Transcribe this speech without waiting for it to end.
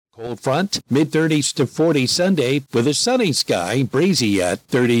Cold front, mid-30s to 40 Sunday with a sunny sky, breezy at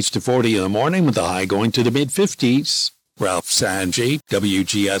 30s to 40 in the morning with the high going to the mid-50s. Ralph Sanji,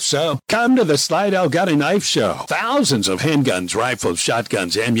 WGSO. Come to the Slidell Gun and Knife Show. Thousands of handguns, rifles,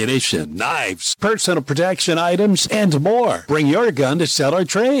 shotguns, ammunition, knives, personal protection items, and more. Bring your gun to sell or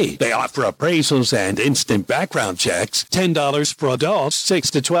trade. They offer appraisals and instant background checks. $10 for adults, 6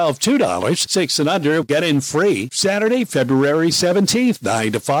 to 12, $2. 6 and under, get in free. Saturday, February 17th,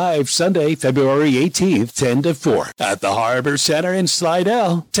 9 to 5. Sunday, February 18th, 10 to 4. At the Harbor Center in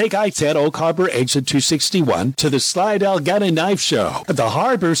Slidell. Take I-10 Oak Harbor exit 261 to the Slidell Gun and Knife Show at the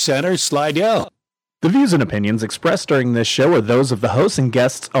Harbor Center, Slidell. The views and opinions expressed during this show are those of the hosts and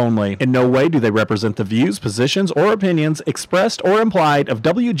guests only. In no way do they represent the views, positions, or opinions expressed or implied of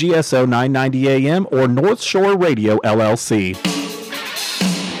WGSO 990 AM or North Shore Radio, LLC.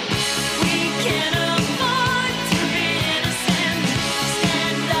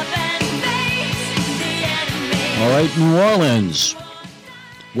 All right, New Orleans,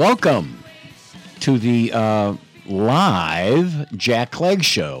 welcome to the live Jack Clegg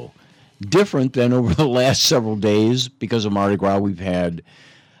show. Different than over the last several days because of Mardi Gras. We've had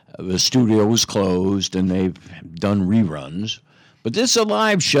the studio was closed and they've done reruns. But this is a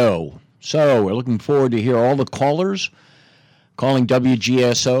live show. So we're looking forward to hear all the callers calling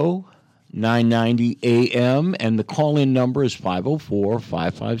WGSO 990 AM. And the call-in number is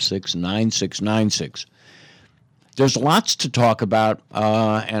 504-556-9696. There's lots to talk about,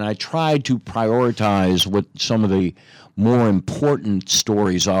 and I tried to prioritize what some of the more important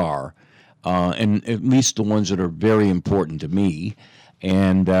stories are, and at least the ones that are very important to me.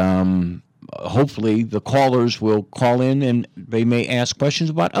 And hopefully the callers will call in and they may ask questions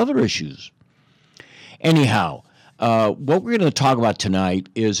about other issues. Anyhow, what we're going to talk about tonight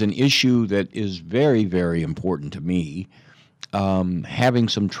is an issue that is very, very important to me. Having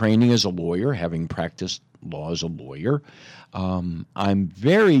some training as a lawyer, having practiced law as a lawyer, I'm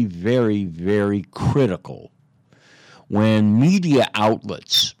very, very, very critical when media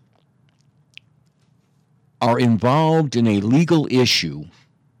outlets are involved in a legal issue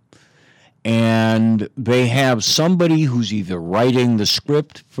and they have somebody who's either writing the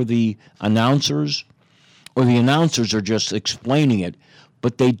script for the announcers or the announcers are just explaining it,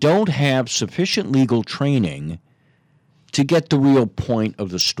 but they don't have sufficient legal training to get the real point of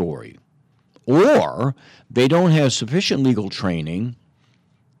the story. Or they don't have sufficient legal training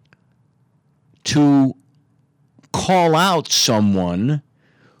to call out someone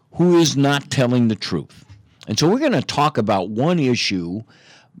who is not telling the truth. And so we're going to talk about one issue.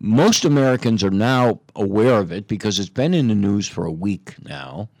 Most Americans are now aware of it because it's been in the news for a week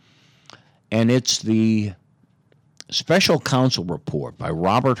now. And it's the special counsel report by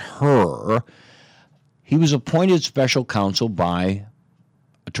Robert Hur. He was appointed special counsel by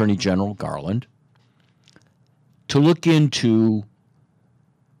Attorney General Garland to look into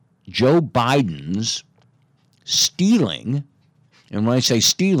Joe Biden's stealing, and when I say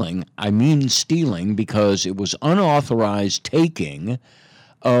stealing, I mean stealing because it was unauthorized taking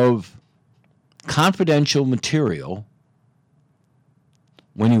of confidential material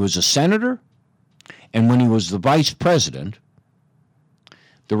when he was a senator and when he was the vice president,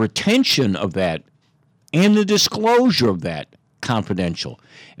 the retention of that and the disclosure of that confidential.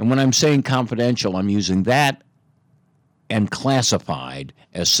 And when I'm saying confidential, I'm using that and classified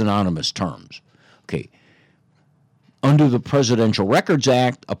as synonymous terms. Okay. Under the Presidential Records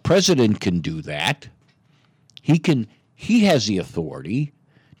Act, a president can do that. He has the authority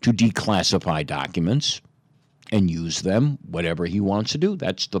to declassify documents and use them whatever he wants to do.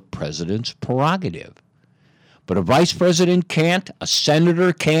 That's the president's prerogative. But a vice president can't, a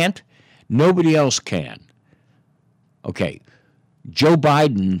senator can't, nobody else can. Okay. Joe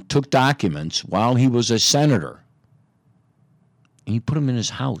Biden took documents while he was a senator, and he put them in his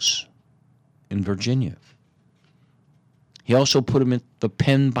house in Virginia. He also put them at the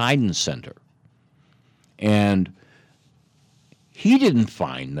Penn Biden Center. And he didn't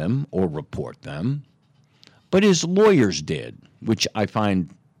find them or report them, but his lawyers did, which I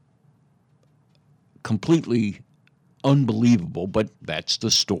find completely unbelievable, but that's the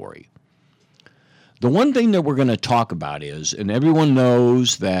story. The one thing that we're going to talk about is, and everyone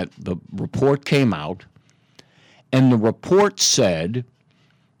knows that the report came out, and the report said,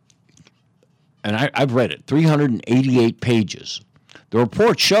 and I've read it, 388 pages. The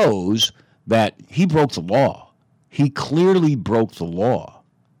report shows that he broke the law. He clearly broke the law.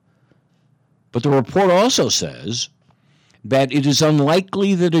 But the report also says that it is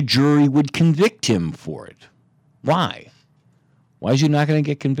unlikely that a jury would convict him for it. Why? Why is he not going to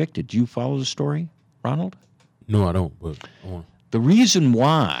get convicted? Do you follow the story, Ronald? No, I don't. But The reason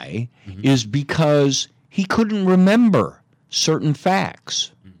why is because he couldn't remember certain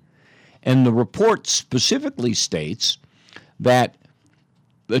facts. And the report specifically states that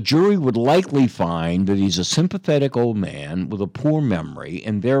the jury would likely find that he's a sympathetic old man with a poor memory,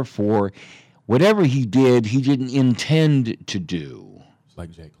 and therefore, whatever he did, he didn't intend to do. It's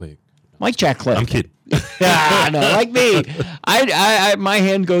like Jack Clegg. Like Jack Clegg. I'm kidding. No, like me. I my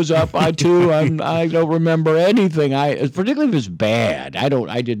hand goes up. I don't remember anything. Particularly if it's bad.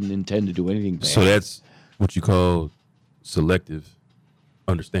 I didn't intend to do anything bad. So that's what you call selective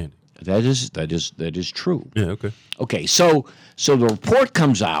understanding. That is true. Yeah. Okay. Okay. So the report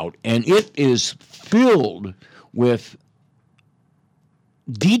comes out, and it is filled with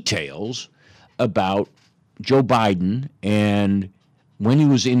details about Joe Biden and when he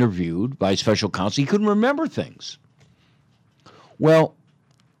was interviewed by special counsel, he couldn't remember things. Well,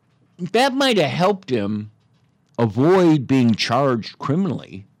 that might have helped him avoid being charged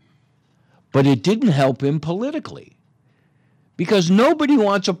criminally, but it didn't help him politically. Because nobody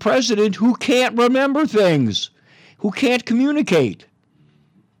wants a president who can't remember things, who can't communicate.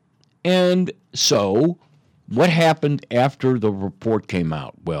 And so, what happened after the report came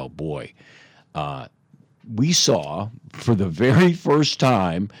out? Well, boy, we saw for the very first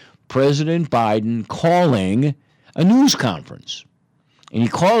time President Biden calling a news conference. And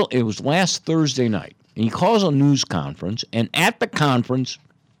it was last Thursday night. And he calls a news conference, and at the conference,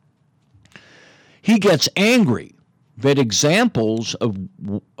 he gets angry that examples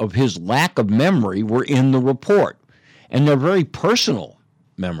of his lack of memory were in the report. And they're very personal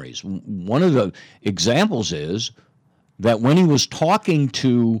memories. One of the examples is that when he was talking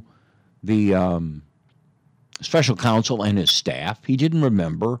to the special counsel and his staff, he didn't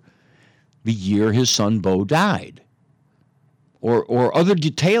remember the year his son Beau died or other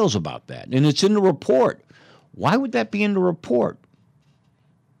details about that. And it's in the report. Why would that be in the report?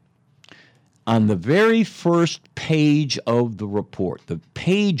 On the very first page of the report, the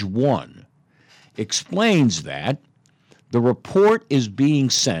page 1 explains that the report is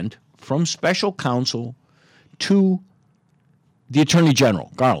being sent from special counsel to the Attorney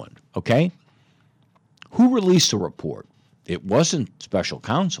General, Garland, okay? Who released the report? It wasn't special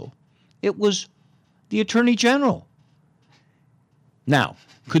counsel. It was the Attorney General. Now,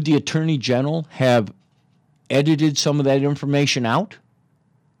 could the Attorney General have edited some of that information out?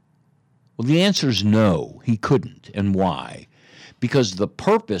 Well, the answer is no, he couldn't. And why? Because the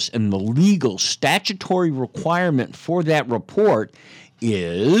purpose and the legal statutory requirement for that report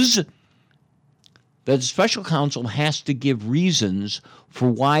is that the special counsel has to give reasons for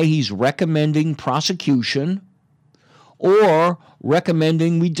why he's recommending prosecution or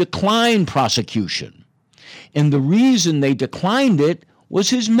recommending we decline prosecution. And the reason they declined it was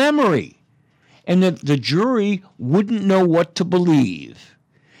his memory, and that the jury wouldn't know what to believe.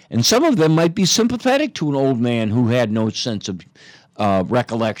 And some of them might be sympathetic to an old man who had no sense of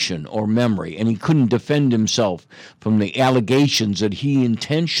recollection or memory, and he couldn't defend himself from the allegations that he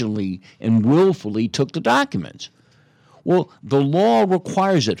intentionally and willfully took the documents. Well, the law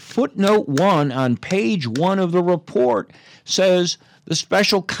requires it. Footnote 1 on page 1 of the report says the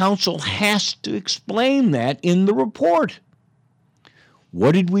special counsel has to explain that in the report.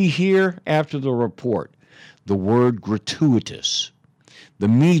 What did we hear after the report? The word gratuitous. The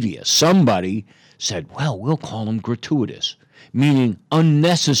media, somebody said, well, we'll call them gratuitous, meaning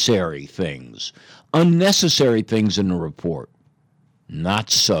unnecessary things in the report. Not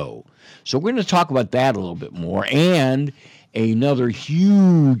so. So we're going to talk about that a little bit more, and another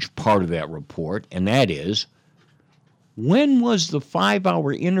huge part of that report, and that is, when was the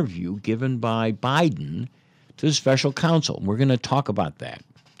 5-hour interview given by Biden to the special counsel? We're going to talk about that.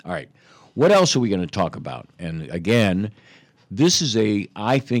 All right. What else are we going to talk about? And again, this is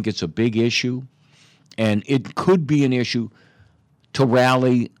I think it's a big issue, and it could be an issue to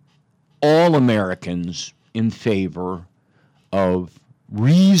rally all Americans in favor of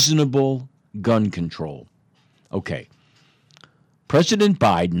reasonable gun control. Okay. President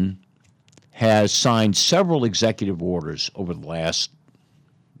Biden has signed several executive orders over the last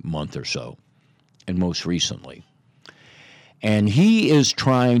month or so, and most recently. And he is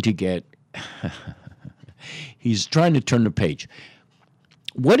trying to get, he's trying to turn the page.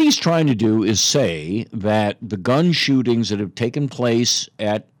 What he's trying to do is say that the gun shootings that have taken place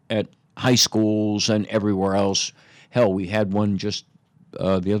at high schools and everywhere else, hell, we had one just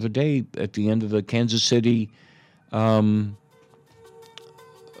the other day at the end of the Kansas City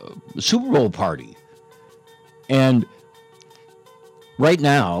Super Bowl party. And right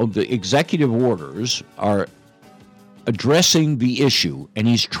now, the executive orders are addressing the issue, and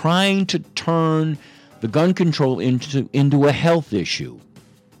he's trying to turn the gun control into a health issue.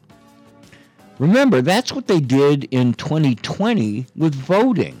 Remember, that's what they did in 2020 with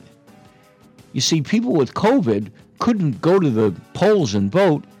voting. You see, people with COVID couldn't go to the polls and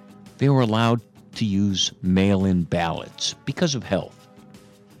vote. They were allowed to use mail-in ballots because of health.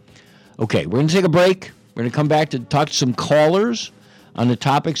 Okay, we're going to take a break. We're going to come back to talk to some callers on the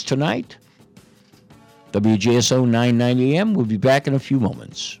topics tonight. WGSO 990 AM. We'll be back in a few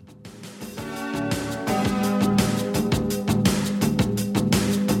moments.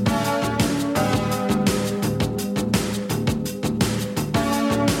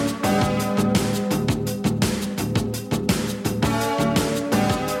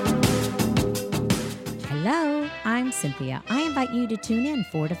 Cynthia. I invite you to tune in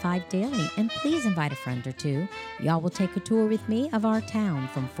 4 to 5 daily, and please invite a friend or two. Y'all will take a tour with me of our town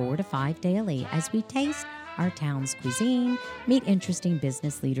from 4 to 5 daily as we taste our town's cuisine, meet interesting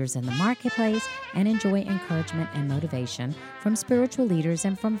business leaders in the marketplace, and enjoy encouragement and motivation from spiritual leaders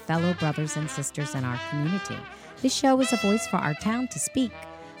and from fellow brothers and sisters in our community. This show is a voice for our town to speak.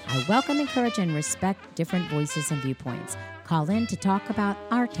 I welcome, encourage, and respect different voices and viewpoints. Call in to talk about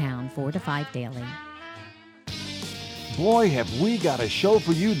our town 4 to 5 daily. Boy, have we got a show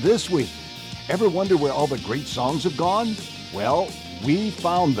for you this week. Ever wonder where all the great songs have gone? Well, we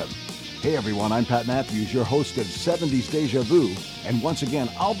found them. Hey everyone, I'm Pat Matthews, your host of 70s Deja Vu, and once again,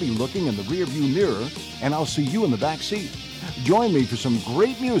 I'll be looking in the rearview mirror, and I'll see you in the back seat. Join me for some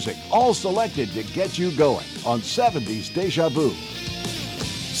great music, all selected to get you going on 70s Deja Vu.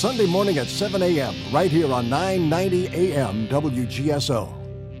 Sunday morning at 7 a.m., right here on 990 AM WGSO.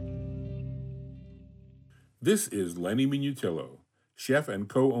 This is Lenny Minutillo, chef and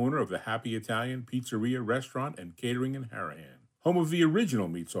co-owner of the Happy Italian Pizzeria, Restaurant, and Catering in Harahan, home of the original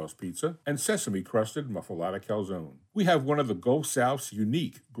meat sauce pizza and sesame-crusted muffalata calzone. We have one of the Gulf South's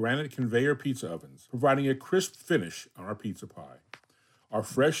unique granite conveyor pizza ovens, providing a crisp finish on our pizza pie. Our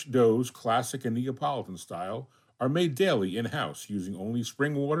fresh doughs, classic and Neapolitan style, are made daily in-house using only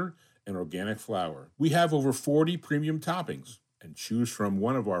spring water and organic flour. We have over 40 premium toppings, and choose from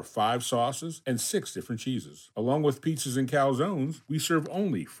one of our 5 sauces and 6 different cheeses. Along with pizzas and calzones, we serve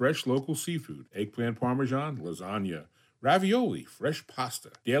only fresh local seafood, eggplant parmesan, lasagna, ravioli, fresh pasta,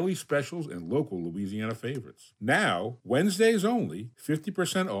 daily specials, and local Louisiana favorites. Now, Wednesdays only,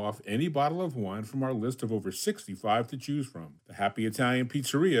 50% off any bottle of wine from our list of over 65 to choose from. The Happy Italian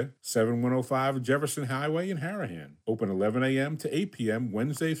Pizzeria, 7105 Jefferson Highway in Harahan. Open 11 a.m. to 8 p.m.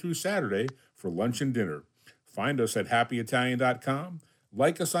 Wednesday through Saturday for lunch and dinner. Find us at happyitalian.com,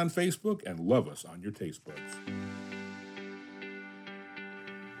 like us on Facebook, and love us on your taste buds.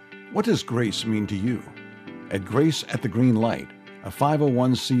 What does grace mean to you? At Grace at the Green Light, a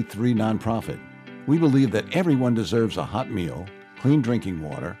 501c3 nonprofit, we believe that everyone deserves a hot meal, clean drinking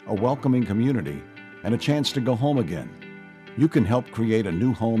water, a welcoming community, and a chance to go home again. You can help create a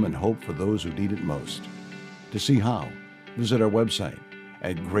new home and hope for those who need it most. To see how, visit our website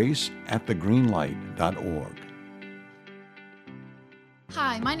at graceatthegreenlight.org.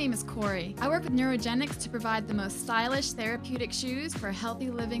 Hi, my name is Corey. I work with Neurogenics to provide the most stylish therapeutic shoes for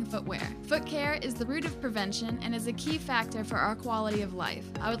healthy living footwear. Foot care is the root of prevention and is a key factor for our quality of life.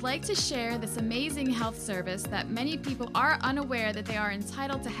 I would like to share this amazing health service that many people are unaware that they are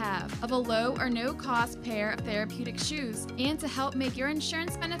entitled to have, of a low or no cost pair of therapeutic shoes, and to help make your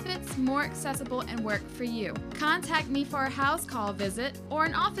insurance benefits more accessible and work for you. Contact me for a house call visit or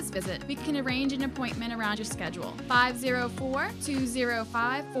an office visit. We can arrange an appointment around your schedule. 504-205-4115.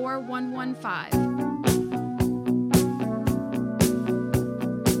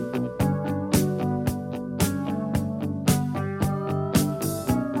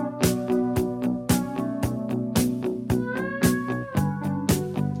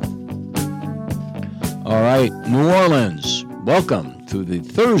 All right, New Orleans, welcome to the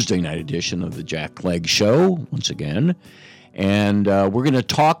Thursday night edition of the Jack Clegg Show once again. And we're going to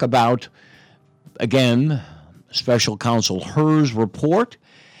talk about, again, Special Counsel Herr's report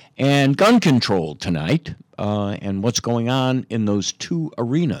and gun control tonight and what's going on in those two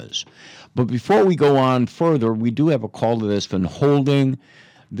arenas. But before we go on further, we do have a caller that's been holding.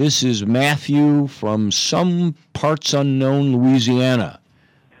 This is Matthew from some parts unknown Louisiana.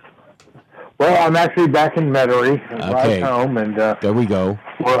 Well, I'm actually back in Metairie, right home, and there we go.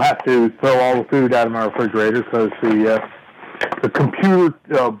 We'll have to throw all the food out of my refrigerator because the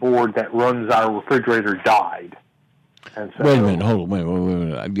computer board that runs our refrigerator died. And so, wait a minute, hold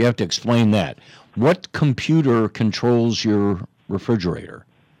on, wait. You have to explain that. What computer controls your refrigerator?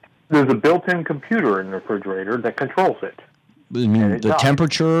 There's a built-in computer in the refrigerator that controls it. I mean, the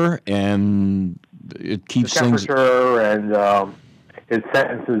temperature, and it keeps things... The temperature, and it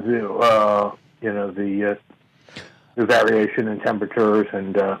sentences the variation in temperatures,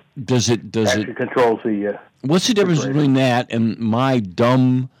 and does it controls the. What's the difference between that and my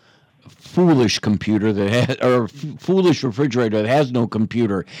dumb, foolish computer foolish refrigerator that has no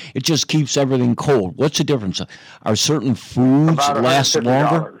computer? It just keeps everything cold. What's the difference? Are certain foods last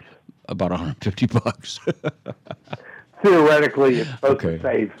longer? About $150. Theoretically, it's supposed to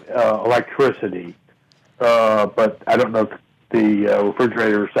save electricity, but I don't know if the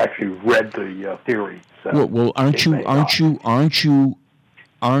refrigerators actually read the theory. So well, aren't you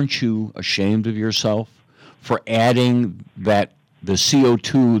ashamed of yourself for adding the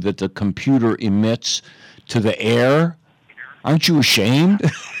CO2 that the computer emits to the air? Aren't you ashamed?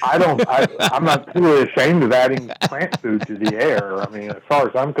 I'm not really ashamed of adding plant food to the air. I mean, as far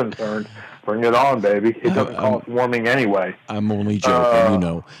as I'm concerned, bring it on, baby. It doesn't cause warming anyway. I'm only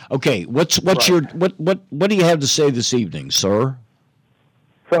joking, Okay, what do you have to say this evening, sir?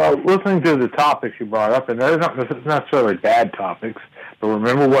 So, listening to the topics you brought up, and they're not necessarily bad topics, but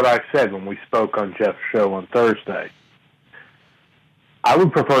remember what I said when we spoke on Jeff's show on Thursday. I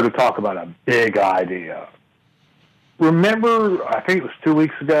would prefer to talk about a big idea. Remember, I think it was 2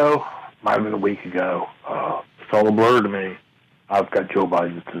 weeks ago, might have been a week ago. It's all a blur to me. I've got Joe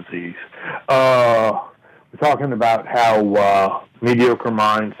Biden's disease. We're talking about how mediocre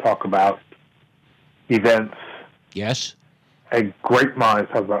minds talk about events. Yes. And great minds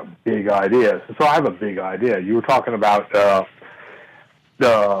talk about big ideas. And so I have a big idea. You were talking about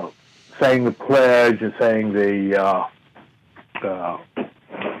saying the pledge and saying a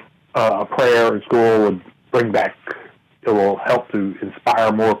prayer in school would bring back. It will help to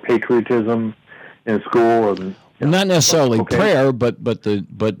inspire more patriotism in school. And, not necessarily prayer,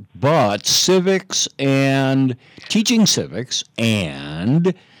 but civics and teaching civics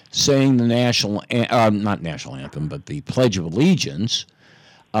and saying the not national anthem, but the Pledge of Allegiance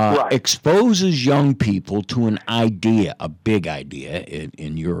exposes young people to an idea, a big idea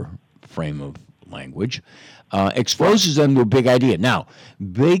in your frame of language, exposes them to a big idea. Now,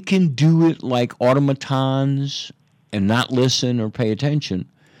 they can do it like automatons and not listen or pay attention.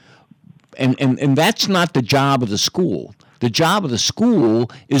 And that's not the job of the school. The job of the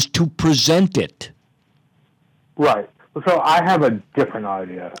school is to present it. Right. So I have a different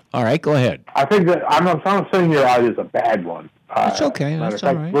idea. All right, go ahead. I think that I'm not saying your idea is a bad one. That's okay. That's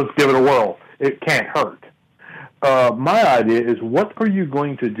all right. Let's give it a whirl. It can't hurt. My idea is, what are you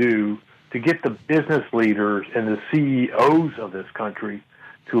going to do to get the business leaders and the CEOs of this country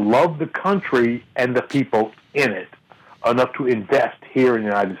to love the country and the people in it enough to invest here in the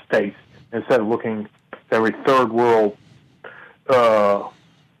United States instead of looking at every third world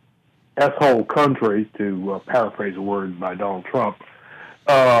S-hole country, to paraphrase a word by Donald Trump,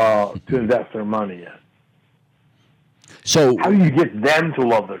 to invest their money in? So, how do you get them to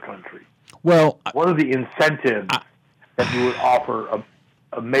love their country? Well, what are the incentives that you would offer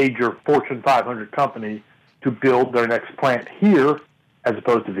a major Fortune 500 company to build their next plant here as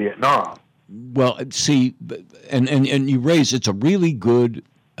opposed to Vietnam? Well, see, and you raise, it's a very good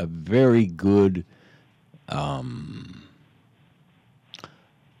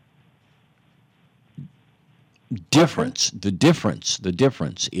difference. The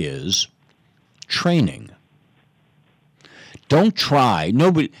difference is training. Don't try.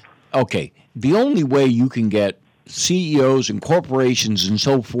 Okay, the only way you can get CEOs and corporations and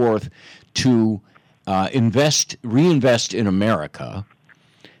so forth to reinvest in America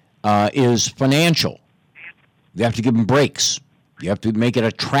is financial. You have to give them breaks. You have to make it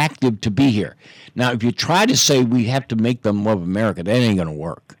attractive to be here. Now, if you try to say we have to make them love America, that ain't going to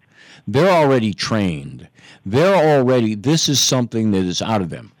work. They're already trained. This is something that is out of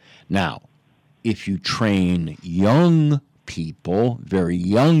them. Now, if you train young people, very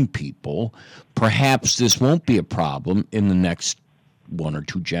young people, perhaps this won't be a problem in the next one or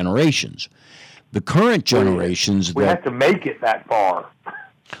two generations. The current generations... We have to make it that far.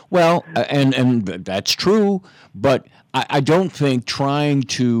 Well, and that's true, but I don't think trying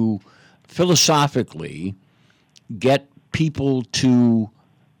to philosophically get people to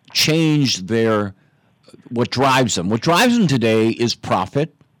change what drives them. What drives them today is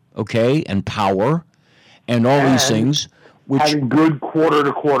profit, okay, and power, and all these things. Having good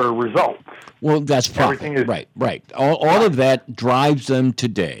quarter-to-quarter results. Well, that's profit. Right. All of that drives them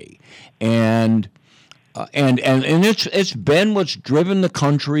today, and it's been what's driven the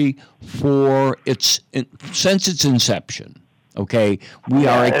country since its inception. Okay, we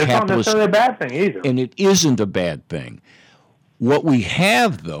are a capitalist. It's not necessarily a bad thing either, and it isn't a bad thing. What we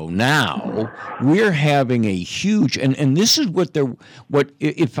have, though, now, we're having a huge, and this is what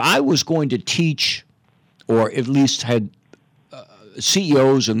if I was going to teach, or at least had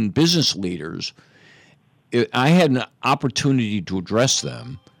CEOs and business leaders, I had an opportunity to address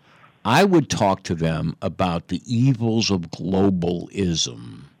them, I would talk to them about the evils of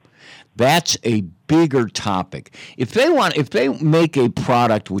globalism. That's a bigger topic. If they make a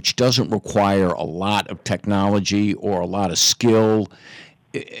product which doesn't require a lot of technology or a lot of skill,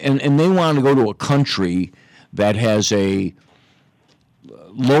 and they want to go to a country that has a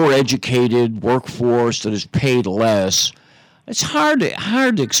lower educated workforce that is paid less, it's hard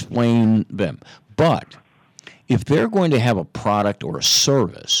to explain them. But if they're going to have a product or a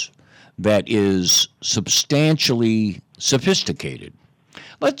service that is substantially sophisticated,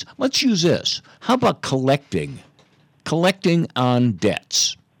 let's use this. How about collecting on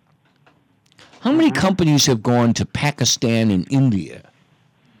debts? How many companies have gone to Pakistan and India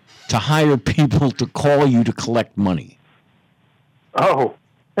to hire people to call you to collect money? Oh,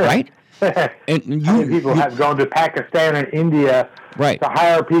 right. And people have gone to Pakistan and India to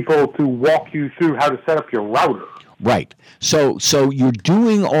hire people to walk you through how to set up your router. Right. So you're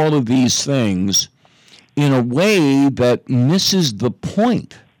doing all of these things in a way that misses the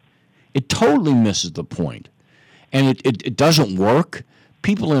point. It totally misses the point. And it doesn't work.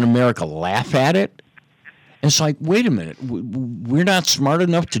 People in America laugh at it. And it's like, wait a minute, we're not smart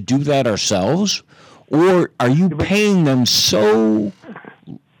enough to do that ourselves? Or are you paying them so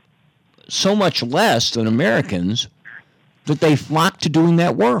much less than Americans that they flock to doing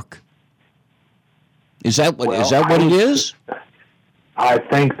that work? Is that what it is? I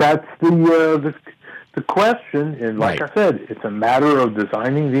think that's the question. And like I said, it's a matter of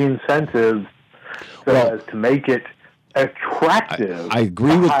designing the incentives to make it attractive. I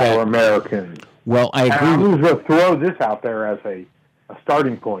agree with that. Americans. Well, I agree. And I'm going to throw this out there as a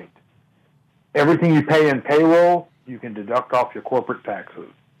starting point. Everything you pay in payroll, you can deduct off your corporate taxes.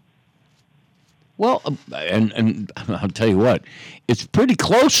 Well, and I'll tell you what, it's pretty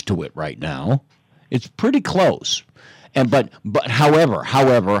close to it right now. It's pretty close. But however,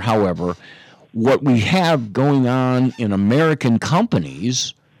 what we have going on in American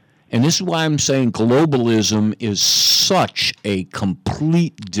companies, and this is why I'm saying globalism is such a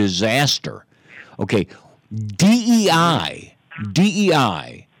complete disaster. Okay, DEI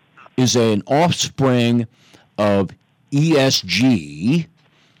is an offspring of ESG,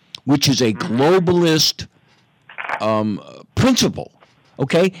 which is a globalist principle.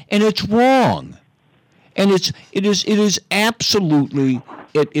 Okay, and it's wrong. And it is absolutely,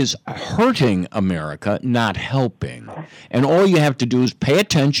 it is hurting America, not helping. And all you have to do is pay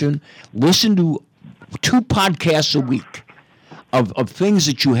attention, listen to 2 podcasts a week of things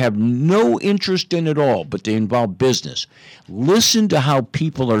that you have no interest in at all, but they involve business. Listen to how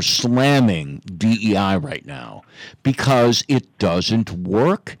people are slamming DEI right now because it doesn't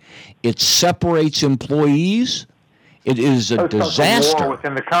work. It separates employees. It is a disaster. War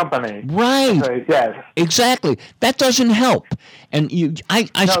within the company. Right. So, yes. Exactly. That doesn't help. And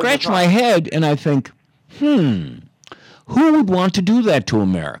I scratch my head and I think, who would want to do that to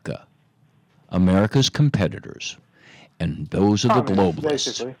America? America's competitors. And those are the globalists.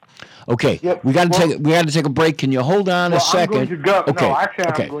 Basically. Okay, yep. we got to take a break. Can you hold on a second? I'm going to go. Okay. No, actually,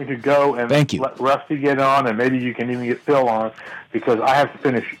 I'm going to go and let Rusty get on, and maybe you can even get Phil on, because I have to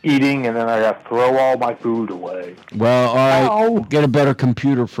finish eating, and then I have to throw all my food away. Well, all right. Get a better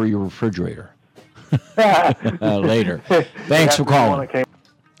computer for your refrigerator later. Thanks for calling.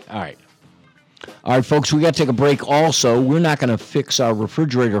 All right. All right, folks, we got to take a break also. We're not going to fix our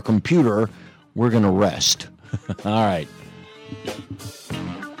refrigerator computer. We're going to rest. All right.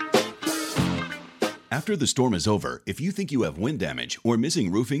 After the storm is over, if you think you have wind damage or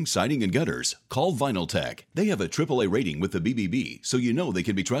missing roofing, siding, and gutters, call VinylTech. They have a AAA rating with the BBB, so you know they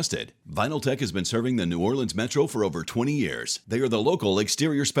can be trusted. VinylTech has been serving the New Orleans Metro for over 20 years. They are the local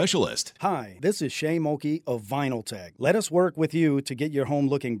exterior specialist. Hi, this is Shay Mulkey of VinylTech. Let us work with you to get your home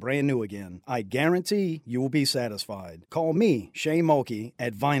looking brand new again. I guarantee you will be satisfied. Call me, Shay Mulkey,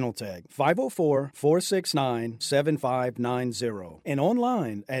 at VinylTech, 504-469-7590, and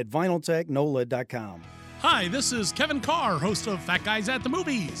online at vinyltechnola.com. Hi, this is Kevin Carr, host of Fat Guys at the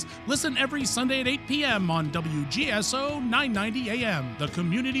Movies. Listen every Sunday at 8 p.m. on WGSO 990 AM, the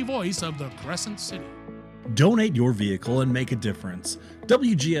community voice of the Crescent City. Donate your vehicle and make a difference.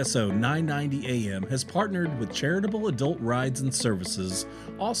 WGSO 990 AM has partnered with Charitable Adult Rides and Services,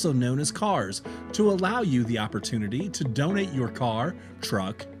 also known as CARS, to allow you the opportunity to donate your car,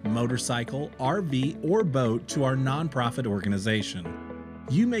 truck, motorcycle, RV, or boat to our nonprofit organization.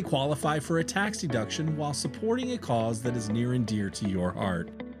 You may qualify for a tax deduction while supporting a cause that is near and dear to your heart.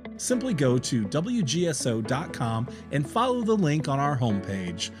 Simply go to WGSO.com and follow the link on our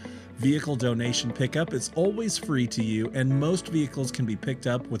homepage. Vehicle donation pickup is always free to you, and most vehicles can be picked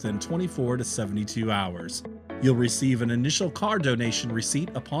up within 24 to 72 hours. You'll receive an initial car donation receipt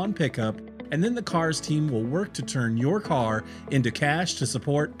upon pickup, and then the CARS team will work to turn your car into cash to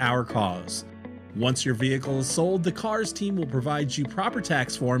support our cause. Once your vehicle is sold, the CARS team will provide you proper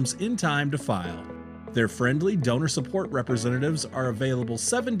tax forms in time to file. Their friendly donor support representatives are available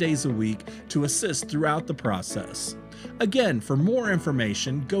 7 days a week to assist throughout the process. Again, for more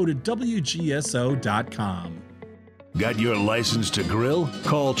information, go to WGSO.com. Got your license to grill?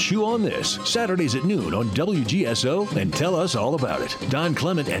 Call Chew on This, Saturdays at noon on WGSO, and tell us all about it. Don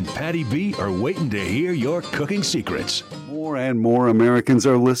Clement and Patty B are waiting to hear your cooking secrets. More and more Americans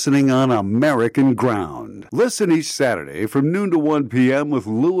are listening on American ground. Listen each Saturday from noon to 1 p.m. with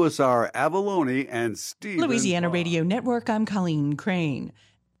Louis R. Avalone and Steve. Louisiana Radio Network, I'm Colleen Crane.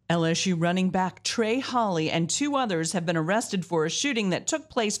 LSU running back Trey Holly and 2 others have been arrested for a shooting that took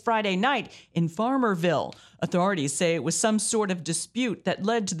place Friday night in Farmerville. Authorities say it was some sort of dispute that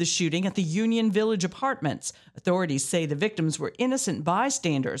led to the shooting at the Union Village Apartments. Authorities say the victims were innocent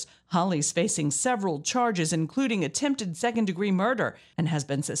bystanders. Holly's facing several charges, including attempted second-degree murder, and has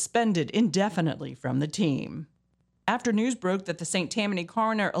been suspended indefinitely from the team. After news broke that the St. Tammany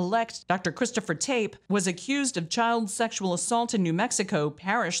coroner-elect Dr. Christopher Tape was accused of child sexual assault in New Mexico,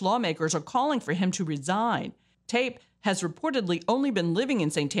 parish lawmakers are calling for him to resign. Tape has reportedly only been living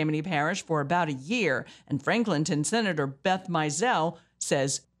in St. Tammany Parish for about a year, and Franklinton Senator Beth Mizell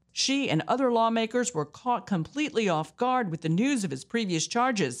says she and other lawmakers were caught completely off guard with the news of his previous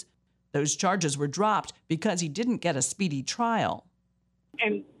charges. Those charges were dropped because he didn't get a speedy trial.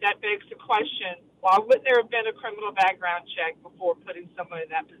 And that begs the question, why wouldn't there have been a criminal background check before putting someone in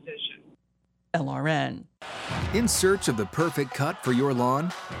that position? LRN. In search of the perfect cut for your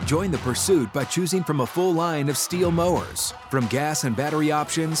lawn? Join the pursuit by choosing from a full line of Steel mowers. From gas and battery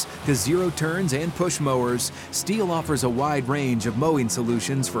options to zero turns and push mowers, Steel offers a wide range of mowing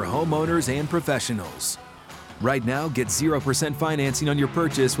solutions for homeowners and professionals. Right now, get 0% financing on your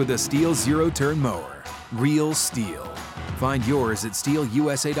purchase with a Steel zero-turn mower. Real Steel. Find yours at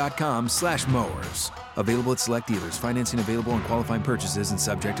steelusa.com/mowers. Available at select dealers. Financing available on qualifying purchases and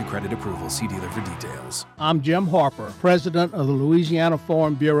subject to credit approval. See dealer for details. I'm Jim Harper, president of the Louisiana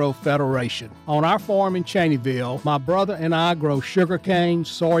Farm Bureau Federation. On our farm in Cheneyville, my brother and I grow sugarcane,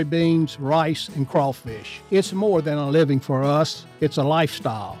 soybeans, rice, and crawfish. It's more than a living for us. It's a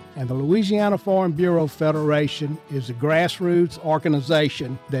lifestyle. And the Louisiana Farm Bureau Federation is a grassroots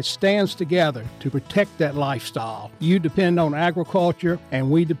organization that stands together to protect that lifestyle. You depend on agriculture,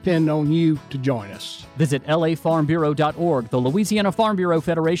 and we depend on you to join us. Visit lafarmbureau.org, the Louisiana Farm Bureau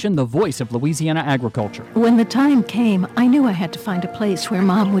Federation, the voice of Louisiana agriculture. When the time came, I knew I had to find a place where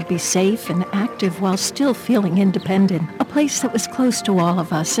Mom would be safe and active while still feeling independent. A place that was close to all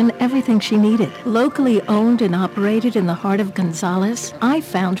of us and everything she needed. Locally owned and operated in the heart of Gonzales, I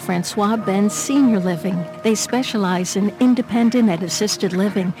found Francois Benz Senior Living. They specialize in independent and assisted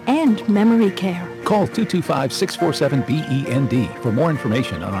living and memory care. Call 225-647-BEND for more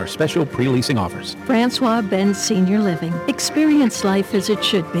information on our special pre-leasing offers. Francois Benz Senior Living. Experience life as it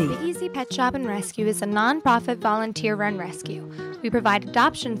should be. Big Easy Pet Shop and Rescue is a non-profit volunteer-run rescue. We provide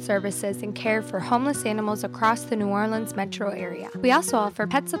adoption services and care for homeless animals across the New Orleans metro area. We also offer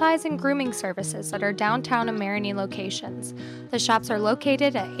pet supplies and grooming services at our downtown and Marigny locations. The shops are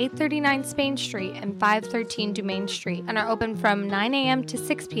located at 839 Spain Street and 513 Dumaine Street and are open from 9 a.m. to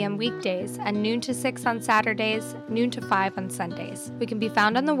 6 p.m. weekdays and noon to 6 on Saturdays, noon to 5 on Sundays. We can be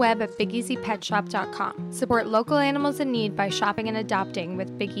found on the web at BigEasyPetShop.com. Support local animals in need by shopping and adopting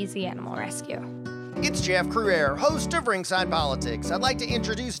with Big Easy Animal Rescue. It's Jeff Cruere, host of Ringside Politics. I'd like to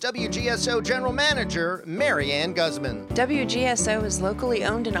introduce WGSO General Manager Mary Ann Guzman. WGSO is locally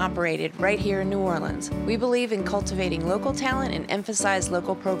owned and operated right here in New Orleans. We believe in cultivating local talent and emphasize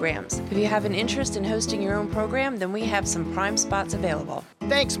local programs. If you have an interest in hosting your own program, then we have some prime spots available.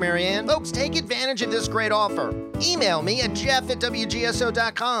 Thanks, Mary Ann. Folks, take advantage of this great offer. Email me at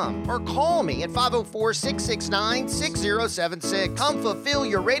jeff@wgso.com or call me at 504-669-6076. Come fulfill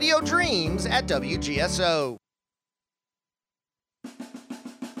your radio dreams at WGSO.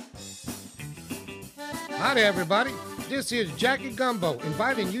 Hi there, everybody. This is Jackie Gumbo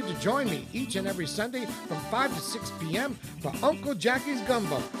inviting you to join me each and every Sunday from 5 to 6 p.m. for Uncle Jackie's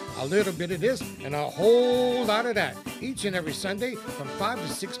Gumbo. A little bit of this and a whole lot of that each and every Sunday from 5 to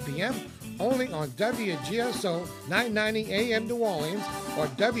 6 p.m. only on WGSO 990 AM New Orleans or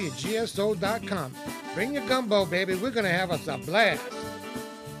WGSO.com. Bring your gumbo, baby. We're going to have us a blast.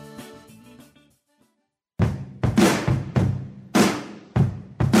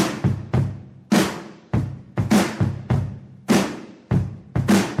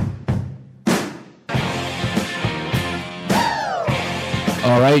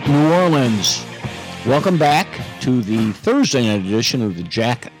 All right, New Orleans. Welcome back to the Thursday night edition of the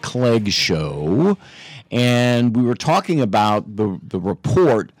Jack Clegg Show. And we were talking about the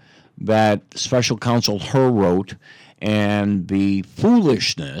report that Special Counsel Hur wrote and the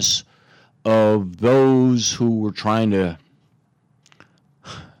foolishness of those who were trying to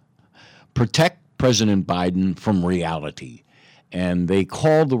protect President Biden from reality. And they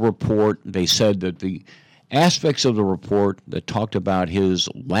called the report, they said that the aspects of the report that talked about his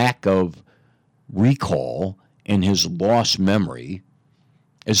lack of recall and his lost memory,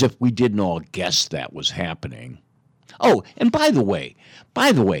 as if we didn't all guess that was happening. Oh, and by the way,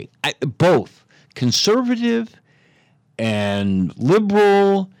 both conservative and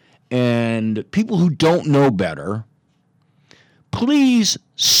liberal and people who don't know better, please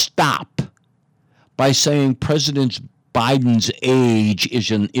stop by saying President Biden's age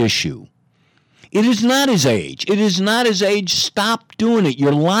is an issue. It is not his age. It is not his age. Stop doing it.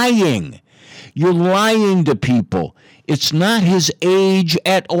 You're lying. You're lying to people. It's not his age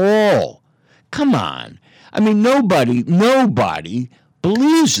at all. Come on. I mean, nobody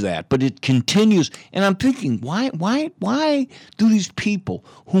believes that, but it continues. And I'm thinking, why do these people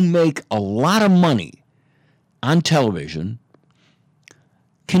who make a lot of money on television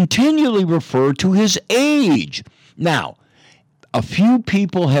continually refer to his age? Now, a few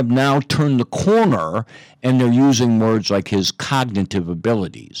people have now turned the corner, and they're using words like his cognitive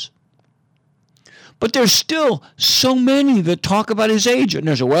abilities. But there's still so many that talk about his age. And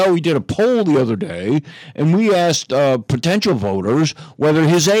they say, well, we did a poll the other day, and we asked potential voters whether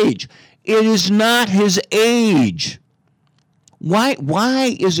his age. It is not his age.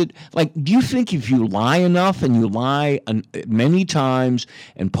 Why is it, like, do you think if you lie enough and you lie many times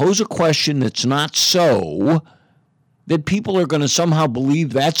and pose a question that's not so, that people are going to somehow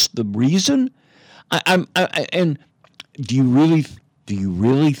believe that's the reason? And do you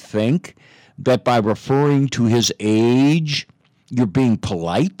really think that by referring to his age, you're being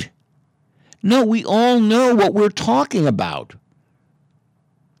polite? No, we all know what we're talking about.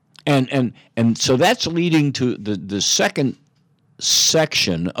 And so that's leading to the second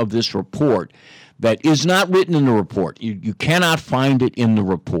section of this report that is not written in the report. You cannot find it in the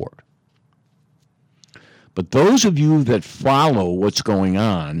report. But those of you that follow what's going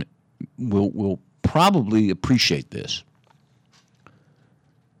on will probably appreciate this.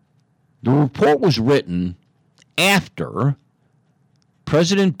 The report was written after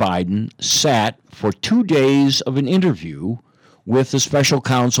President Biden sat for 2 days of an interview with the special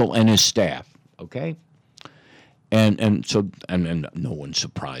counsel and his staff, okay? And so no one's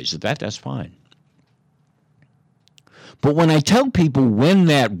surprised at that. That's fine. But when I tell people when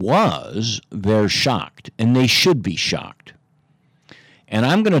that was, they're shocked, and they should be shocked. And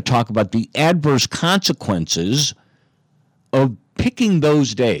I'm going to talk about the adverse consequences of picking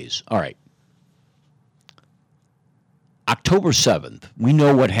those days. All right. October 7th, we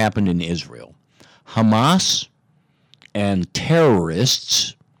know what happened in Israel. Hamas and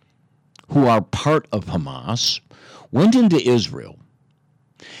terrorists who are part of Hamas went into Israel.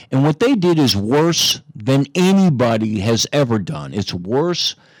 And what they did is worse than anybody has ever done. It's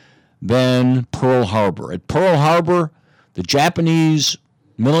worse than Pearl Harbor. At Pearl Harbor, the Japanese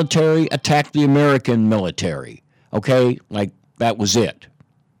military attacked the American military. Okay? Like, that was it.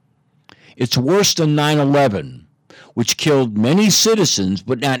 It's worse than 9/11, which killed many citizens,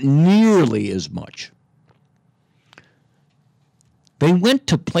 but not nearly as much. They went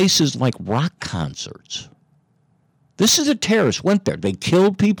to places like rock concerts. This is a terrorist went there. They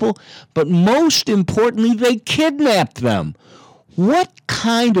killed people, but most importantly, they kidnapped them. What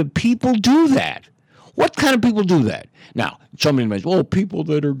kind of people do that? What kind of people do that? Now, somebody might say, well, people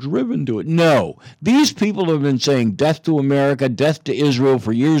that are driven to it. No. These people have been saying death to America, death to Israel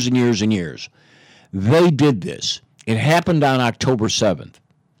for years and years and years. They did this. It happened on October 7th.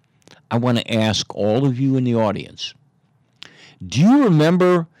 I want to ask all of you in the audience, do you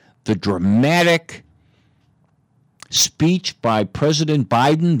remember the dramatic speech by President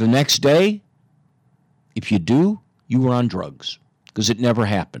Biden the next day? If you do, you were on drugs, because it never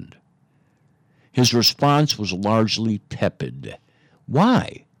happened. His response was largely tepid.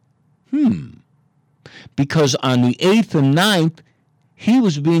 Why? Because on the 8th and 9th, he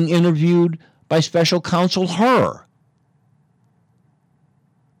was being interviewed by Special Counsel Hur.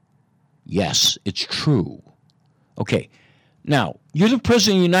 Yes, it's true. Okay, now, you're the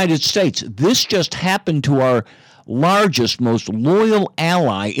President of the United States. This just happened to our largest, most loyal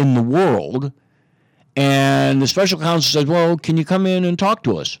ally in the world, and the special counsel said, well, can you come in and talk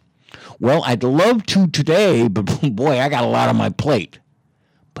to us? Well, I'd love to today, but boy, I got a lot on my plate.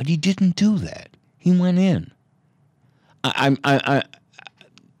 But he didn't do that. He went in.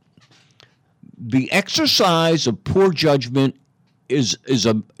 the exercise of poor judgment is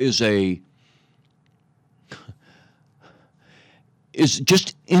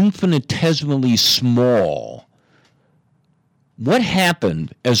just infinitesimally small. What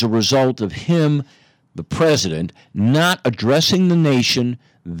happened as a result of him, the president, not addressing the nation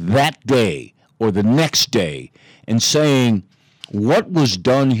that day or the next day and saying, what was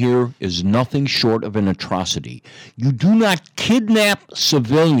done here is nothing short of an atrocity. You do not kidnap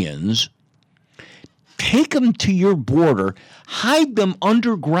civilians, take them to your border, hide them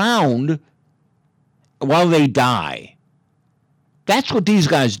underground while they die. That's what these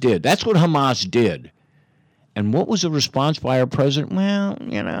guys did. That's what Hamas did. And what was the response by our president? Well,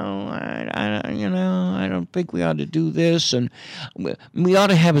 I don't think we ought to do this, and we ought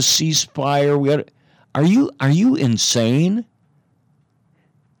to have a ceasefire. Are you insane?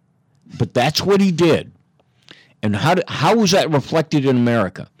 But that's what he did. And how was that reflected in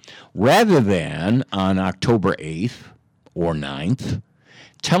America? Rather than on October 8th or 9th,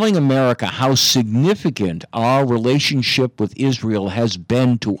 telling America how significant our relationship with Israel has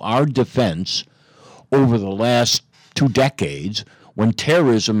been to our defense over the last 2 decades, when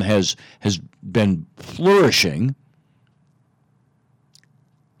terrorism has been flourishing,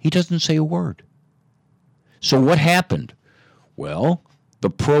 he doesn't say a word. So what happened? Well, the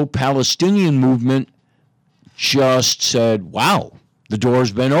pro-Palestinian movement just said, wow, the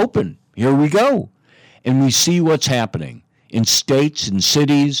door's been open. Here we go. And we see what's happening in states and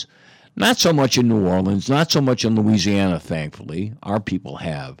cities, not so much in New Orleans, not so much in Louisiana, thankfully. Our people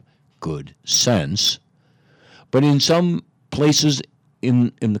have good sense. But in some places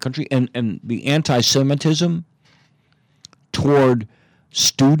in the country, and the anti-Semitism toward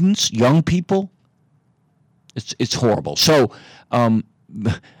students, young people, it's horrible. So the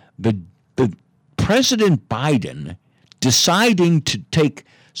President Biden deciding to take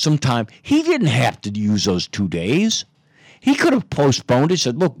some time, he didn't have to use those 2 days. He could have postponed it,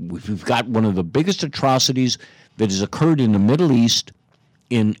 said, look, we've got one of the biggest atrocities that has occurred in the Middle East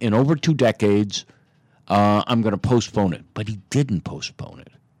in over 2 decades. I'm going to postpone it. But he didn't postpone it.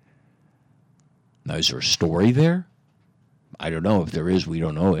 Now, is there a story there? I don't know. If there is, we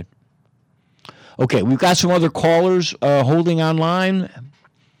don't know it. Okay, we've got some other callers holding on line.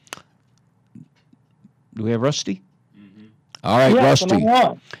 Do we have Rusty? Mm-hmm. All right, yes, Rusty.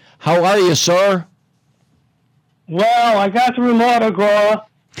 How are you, sir? Well, I got through Mardi Gras,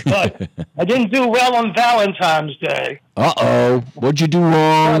 but I didn't do well on Valentine's Day. Uh-oh. What'd you do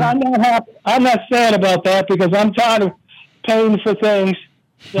wrong? But I'm not happy. I'm not sad about that because I'm tired of paying for things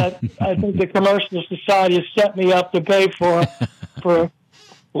that I think the commercial society has set me up to pay for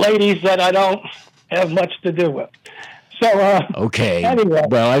ladies that I don't have much to do with. So, okay. Anyway.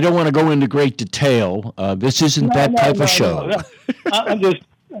 Well, I don't want to go into great detail. This isn't that type of show. No.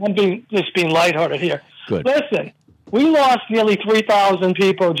 I'm being lighthearted here. Good. Listen, we lost nearly 3,000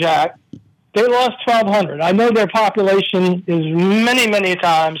 people, Jack. They lost 1,200. I know their population is many, many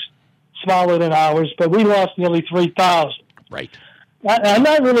times smaller than ours, but we lost nearly 3,000. Right. I'm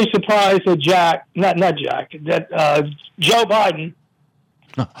not really surprised that Joe Biden.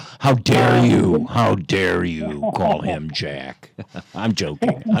 How dare you? How dare you call him Jack? I'm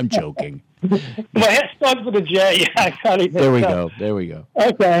joking. Well, it starts with a J. There we go.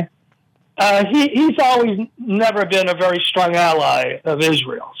 Okay. He's always never been a very strong ally of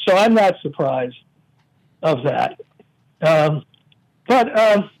Israel, so I'm not surprised of that. But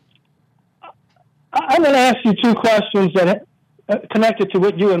I'm going to ask you 2 questions that connected to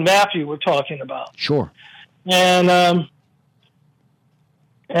what you and Matthew were talking about. Sure.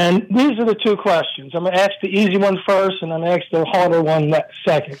 And these are the 2 questions. I'm going to ask the easy one first, and I'm going to ask the harder one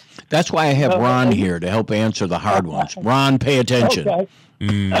second. That's why I have Ron here to help answer the hard ones. Ron, pay attention. Okay.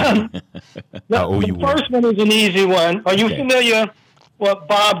 The first one is an easy one. Are you familiar with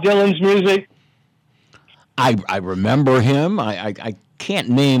Bob Dylan's music? I remember him. I can't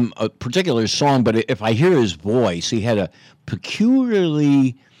name a particular song, but if I hear his voice, he had a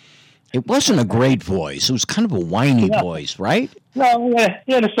peculiarly... It wasn't a great voice. It was kind of a whiny voice, right? No,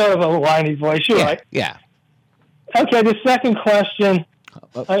 he had a sort of a whiny voice. You're right. Yeah. Okay, the second question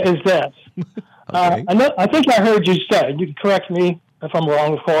is this. Okay. I think I heard you say, you can correct me if I'm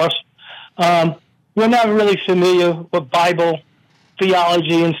wrong, of course, you're not really familiar with Bible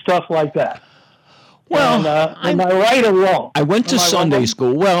theology and stuff like that. Well, am I right or wrong? I went to Sunday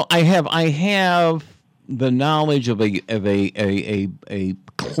school. Well, I have the knowledge of a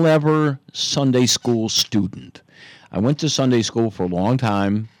clever Sunday school student. I went to Sunday school for a long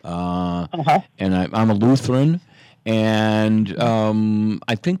time, and I'm a Lutheran. And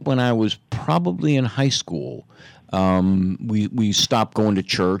I think when I was probably in high school, we stopped going to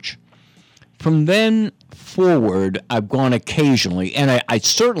church From then forward, I've gone occasionally, and I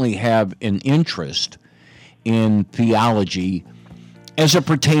certainly have an interest in theology as it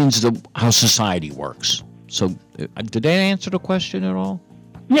pertains to how society works. So, did that answer the question at all?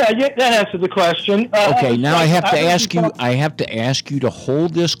 Yeah, that answered the question. Okay, now I have to ask you. I have to ask you to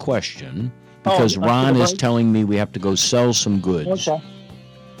hold this question because Ron is telling me we have to go sell some goods.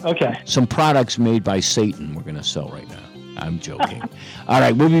 Okay. Some products made by Satan we're going to sell right now. I'm joking. All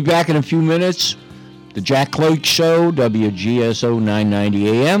right, we'll be back in a few minutes. The Jack Clegg Show, WGSO 990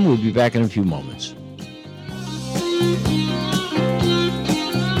 AM. We'll be back in a few moments.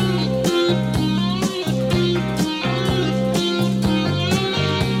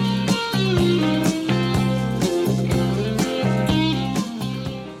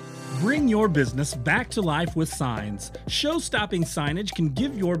 Your business back to life with signs. Show-stopping signage can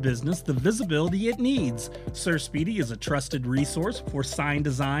give your business the visibility it needs. Sir Speedy is a trusted resource for sign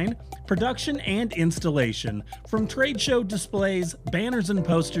design, production, and installation. From trade show displays, banners and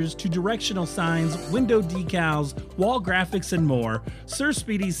posters, to directional signs, window decals, wall graphics, and more, Sir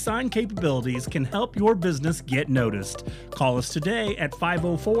Speedy's sign capabilities can help your business get noticed. Call us today at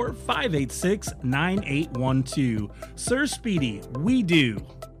 504-586-9812. Sir Speedy, we do.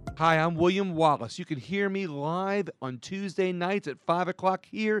 Hi, I'm William Wallace. You can hear me live on Tuesday nights at 5 o'clock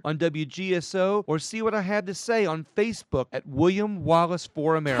here on WGSO, or see what I have to say on Facebook at William Wallace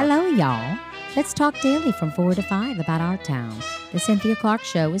for America. Hello, y'all. Let's talk daily from 4 to 5 about our town. The Cynthia Clark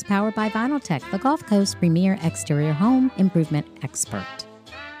Show is powered by Vinyltech, the Gulf Coast premier exterior home improvement expert.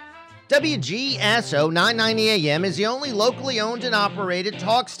 WGSO 990 AM is the only locally owned and operated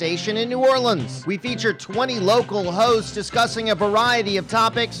talk station in New Orleans. We feature 20 local hosts discussing a variety of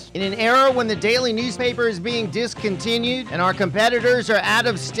topics. In an era when the daily newspaper is being discontinued and our competitors are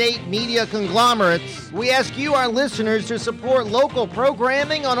out-of-state media conglomerates, we ask you, our listeners, to support local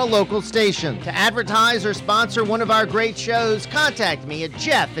programming on a local station. To advertise or sponsor one of our great shows, contact me at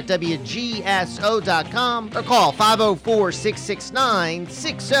jeff@wgso.com or call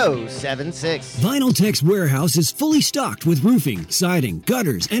 504-669-6076. Vinyltech's warehouse is fully stocked with roofing, siding,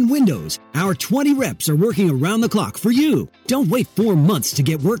 gutters, and windows. Our 20 reps are working around the clock for you. Don't wait 4 months to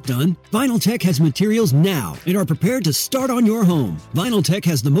get work done. Vinyltech has materials now and are prepared to start on your home. Vinyltech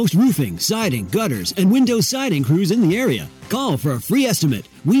has the most roofing, siding, gutters, and window siding crews in the area. Call for a free estimate.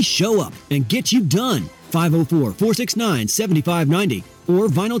 We show up and get you done. 504-469-7590 or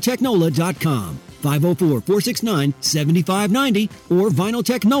vinyltechnola.com. 504-469-7590 or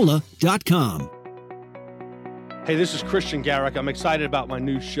vinyltechnola.com. Hey, this is Christian Garrick. I'm excited about my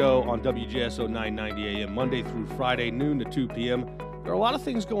new show on WGSO 990 AM, Monday through Friday, noon to 2 p.m. There are a lot of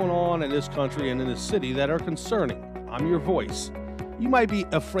things going on in this country and in this city that are concerning. I'm your voice. You might be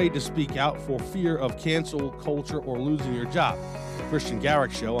afraid to speak out for fear of cancel culture or losing your job. Christian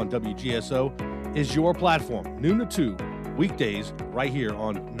Garrick Show on WGSO is your platform, noon to 2, weekdays, right here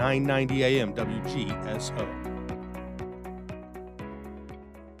on 990 AM WGSO.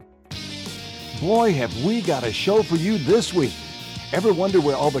 Boy, have we got a show for you this week. Ever wonder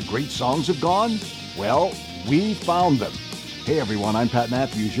where all the great songs have gone? Well, we found them. Hey everyone, I'm Pat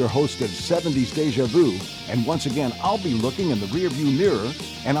Matthews, your host of 70s Deja Vu, and once again, I'll be looking in the rearview mirror,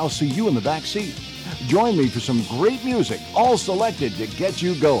 and I'll see you in the back seat. Join me for some great music, all selected to get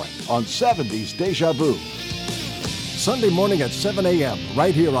you going on 70s Deja Vu. Sunday morning at 7 a.m.,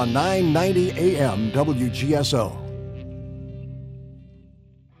 right here on 990 AM WGSO.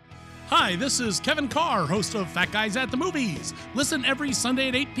 Hi, this is Kevin Carr, host of Fat Guys at the Movies. Listen every Sunday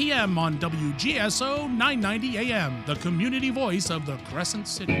at 8 p.m. on WGSO 990 AM, the community voice of the Crescent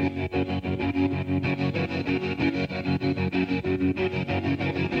City.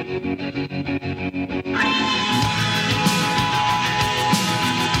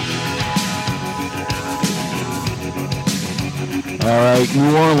 All right,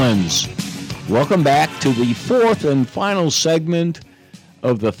 New Orleans. Welcome back to the fourth and final segment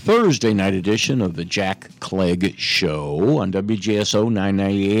of the Thursday night edition of the Jack Clegg Show on WGSO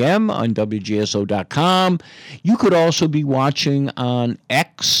 990 AM, on WGSO.com. You could also be watching on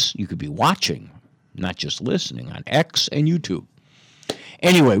X. You could be watching, not just listening, on X and YouTube.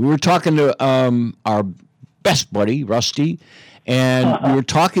 Anyway, we were talking to our best buddy, Rusty, and we were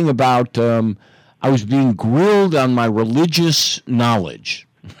talking about I was being grilled on my religious knowledge.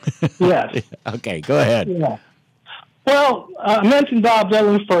 Yes. Okay, go ahead. Yeah. Well, I mentioned Bob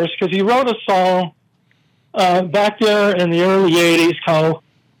Dylan first because he wrote a song back there in the early 80s called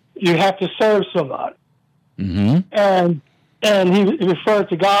You Have to Serve Somebody. Mm-hmm. And he referred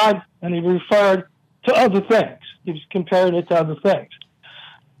to God, and he referred to other things. He was comparing it to other things.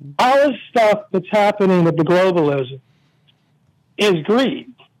 All this stuff that's happening with the globalism is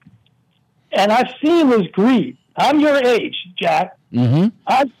greed. And I've seen this greed. I'm your age, Jack. Mm-hmm.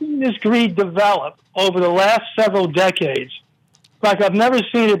 I've seen this greed develop over the last several decades like I've never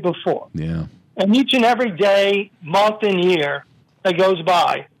seen it before. Yeah. And each and every day, month and year that goes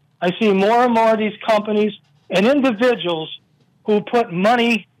by, I see more and more of these companies and individuals who put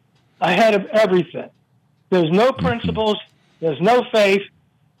money ahead of everything. There's no principles. There's no faith.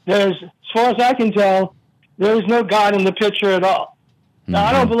 There's, as far as I can tell, there is no God in the picture at all. Now,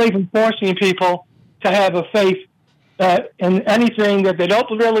 I don't believe in forcing people to have a faith in anything that they don't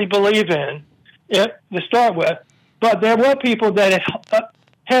really believe in to start with. But there were people that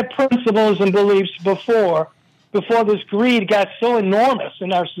had principles and beliefs before this greed got so enormous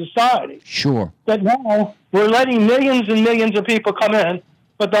in our society. Sure. That now we're letting millions and millions of people come in,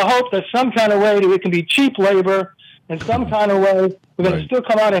 but the hope that some kind of way that it can be cheap labor in some kind of way, we're going to still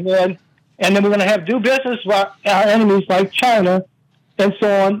come out ahead, and then we're going to do business with our enemies like China and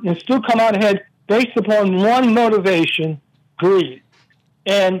so on, and still come out ahead based upon one motivation, greed.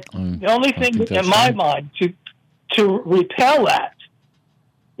 And the only thing in my mind to repel that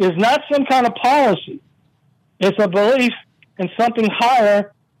is not some kind of policy. It's a belief in something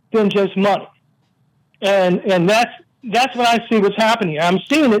higher than just money. And that's what I see what's happening. I'm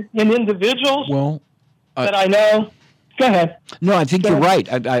seeing it in individuals that I know. Go ahead. No, I think you're right.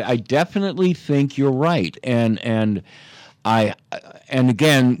 I definitely think you're right. And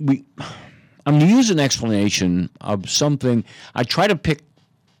again, I'm going to use an explanation of something. I try to pick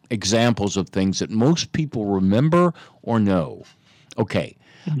examples of things that most people remember or know. Okay.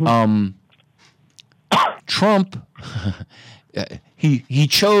 Trump, he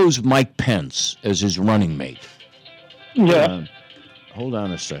chose Mike Pence as his running mate. Yeah. Hold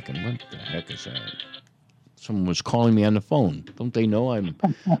on a second. What the heck is that? Someone was calling me on the phone. Don't they know I'm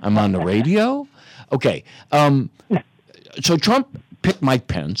on the radio? Okay. So Trump picked Mike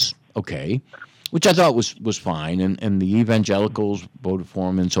Pence, okay, which I thought was fine, and the evangelicals voted for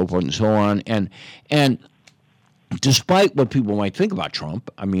him and so forth and so on. And despite what people might think about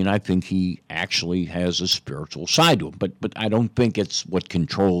Trump, I mean, I think he actually has a spiritual side to him, but I don't think it's what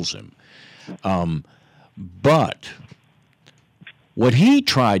controls him. But what he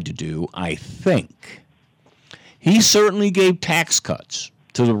tried to do, I think, he certainly gave tax cuts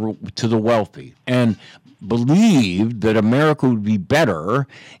to the wealthy and believed that America would be better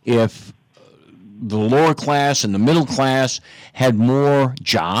if the lower class and the middle class had more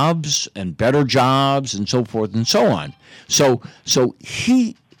jobs and better jobs and so forth and so on.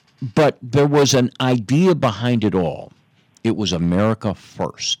 But there was an idea behind it all. It was America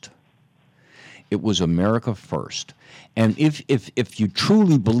first. It was America first. And if you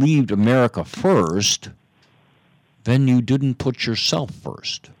truly believed America first, then you didn't put yourself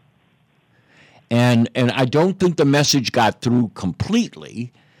first. And I don't think the message got through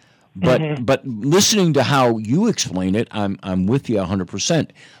completely, but listening to how you explain it, I'm with you 100%.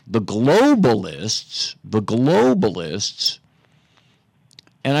 The globalists,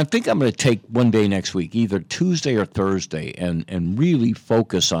 and I think I'm going to take one day next week, either Tuesday or Thursday, and really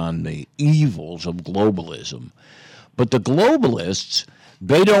focus on the evils of globalism. But the globalists,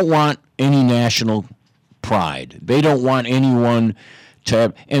 they don't want any national pride. They don't want anyone to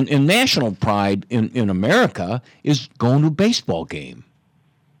have, and national pride in America is going to a baseball game.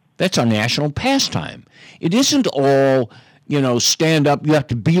 That's our national pastime. It isn't all, stand up, you have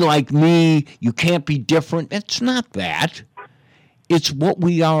to be like me, you can't be different. It's not that. It's what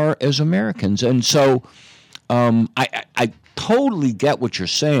we are as Americans. And so I totally get what you're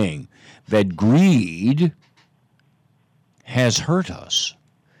saying, that greed has hurt us.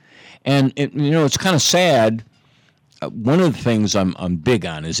 And, it's kind of sad. One of the things I'm big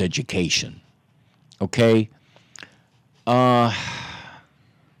on is education. Okay?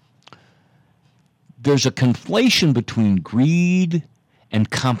 There's a conflation between greed and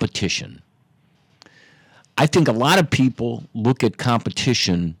competition. I think a lot of people look at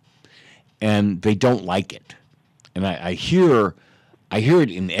competition and they don't like it. And I hear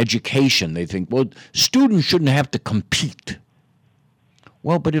it in education. They think, well, students shouldn't have to compete.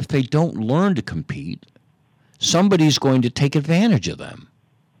 Well, but if they don't learn to compete, somebody's going to take advantage of them.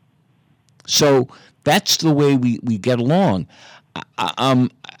 So that's the way we get along.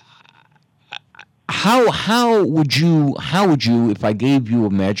 How would you, if I gave you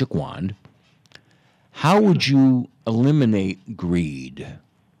a magic wand, how would you eliminate greed?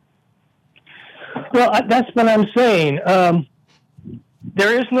 Well, that's what I'm saying.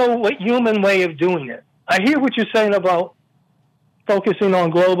 There is no human way of doing it. I hear what you're saying about focusing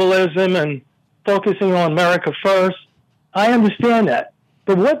on globalism and focusing on America first. I understand that.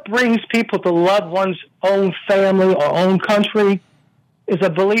 But what brings people to love one's own family or own country is a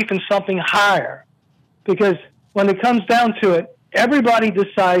belief in something higher. Because when it comes down to it, everybody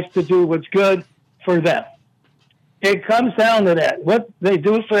decides to do what's good for them. It comes down to that. What they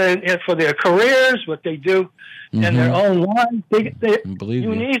do for their careers, what they do in their own lives.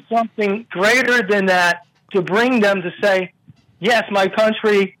 You need something greater than that to bring them to say, yes, my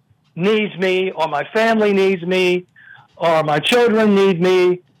country needs me, or my family needs me, or my children need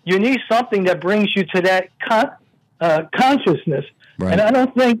me. You need something that brings you to that consciousness. Right. And I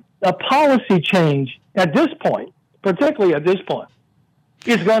don't think a policy change at this point, particularly at this point,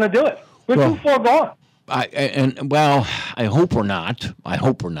 is going to do it. We're too far gone. I hope we're not.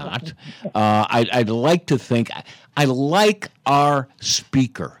 I'd like to think. I like our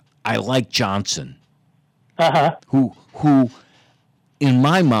speaker. I like Johnson, who, in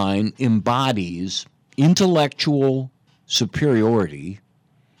my mind, embodies intellectual superiority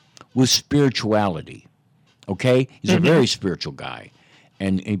with spirituality. Okay, he's a very spiritual guy,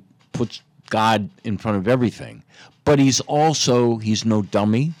 and he puts God in front of everything. But he's no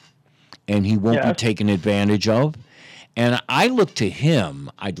dummy. And he won't be taken advantage of. And I look to him,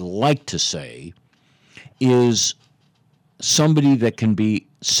 I'd like to say, is somebody that can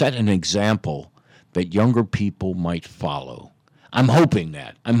set an example that younger people might follow. I'm hoping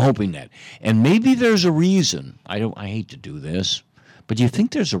that. And maybe there's a reason. I hate to do this, but do you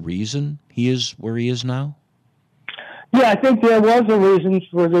think there's a reason he is where he is now? Yeah, I think there was a reason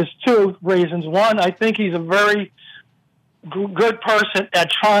for this. Two reasons. One, I think he's a very good person at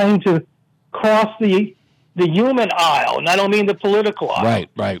trying to cross the human aisle, and I don't mean the political aisle.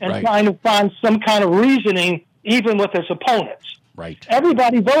 Right. Trying to find some kind of reasoning, even with his opponents. Right.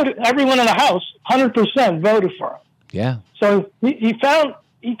 Everybody voted. Everyone in the House, 100% voted for him. Yeah. So they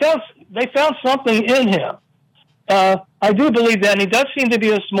found something in him. I do believe that, and he does seem to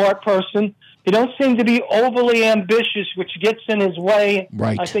be a smart person. He don't seem to be overly ambitious, which gets in his way.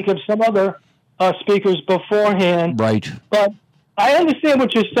 Right. I think of some other speakers beforehand. Right. But I understand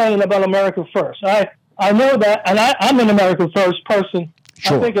what you're saying about America First. I know that, and I'm an America First person.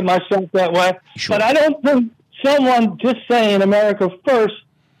 Sure. I think of myself that way. Sure. But I don't think someone just saying America First,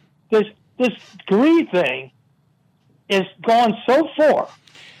 this greed thing is gone so far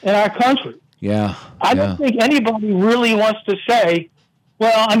in our country. Yeah. I don't think anybody really wants to say,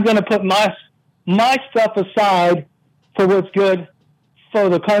 well, I'm going to put my stuff aside for what's good for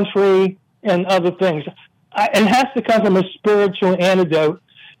the country and other things. It has to come from a spiritual antidote.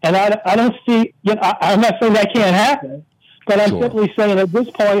 And I don't see, I'm not saying that can't happen, but I'm simply saying at this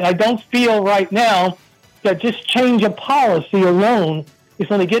point, I don't feel right now that just change of policy alone is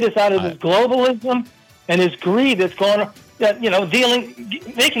going to get us out of this globalism and this greed that's going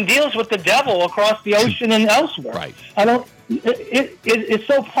making deals with the devil across the ocean and elsewhere. Right. It's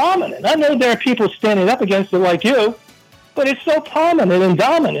so prominent. I know there are people standing up against it like you, but it's so prominent and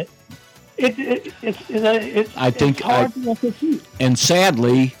dominant. It's hard to compete. And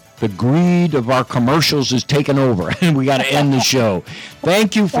sadly, the greed of our commercials is taken over, and we got to end the show.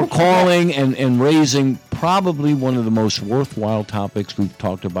 Thank you for calling and raising probably one of the most worthwhile topics we've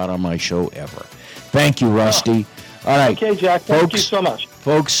talked about on my show ever. Thank you, Rusty. All right. Okay, Jack. Thank you so much.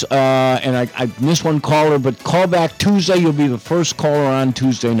 Folks, and I missed one caller, but call back Tuesday. You'll be the first caller on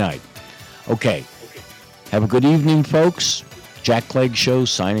Tuesday night. Okay. Have a good evening, folks. Jack Clegg Show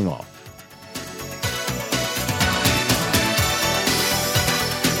signing off.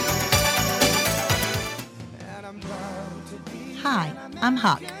 Hi, I'm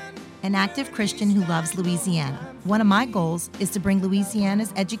Huck, an active Christian who loves Louisiana. One of my goals is to bring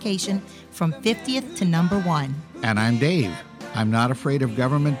Louisiana's education from 50th to number 1. And I'm Dave. I'm not afraid of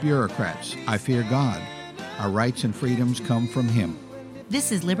government bureaucrats. I fear God. Our rights and freedoms come from Him.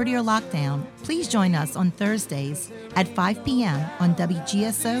 This is Liberty or Lockdown. Please join us on Thursdays at 5 p.m. on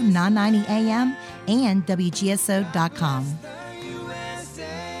WGSO 990 AM and WGSO.com.